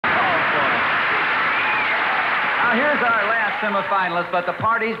Now, here's our last semifinalist, but the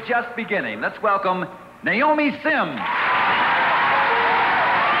party's just beginning. Let's welcome Naomi Simms.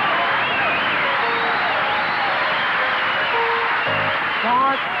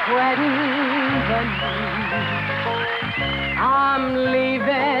 Start spreading the news. I'm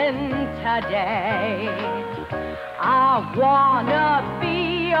leaving today. I wanna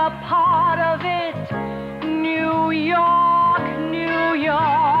be a part of it. New York, New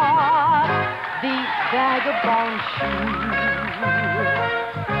York. These vagabond shoes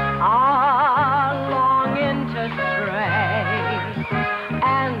are longing to stray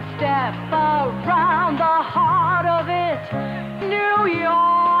and step around the heart of it. New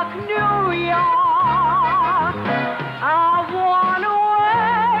York, New York. I wanna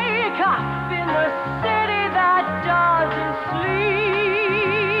wake up in the city that doesn't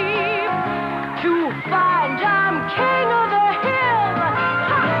sleep, to find I'm king of the hill,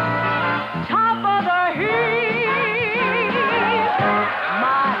 top of the heap.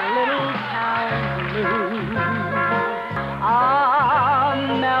 My little town blues are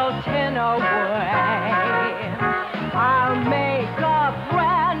melting away. I'll make a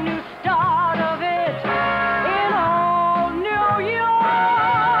brand new start of it in old New York.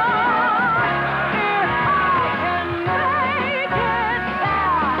 If I can make it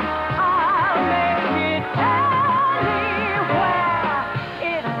there, I'll make it anywhere.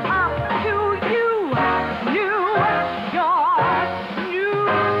 It's up to you, New York, New York.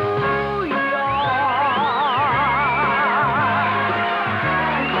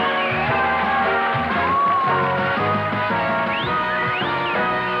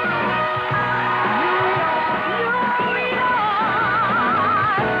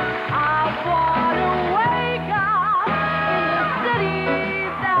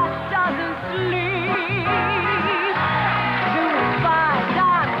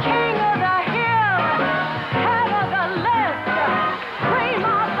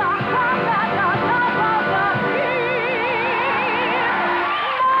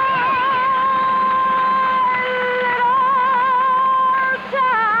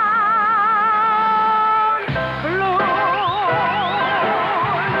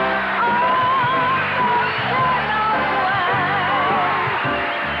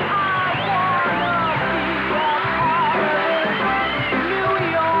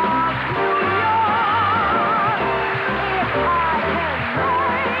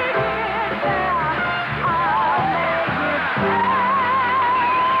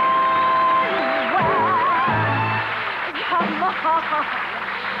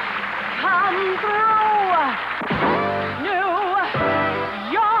 Come through, New York, New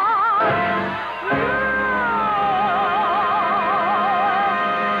York.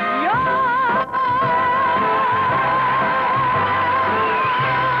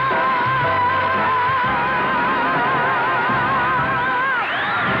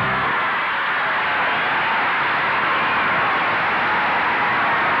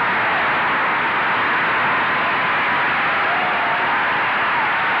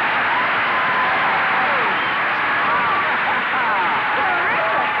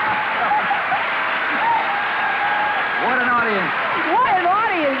 What an audience. What an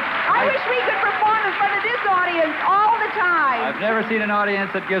audience! I wish we could perform in front of this audience all the time. I've never seen an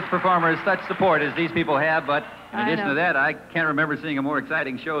audience that gives performers such support as these people have, but in I addition know. to that, I can't remember seeing a more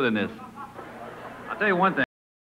exciting show than this. I'll tell you one thing.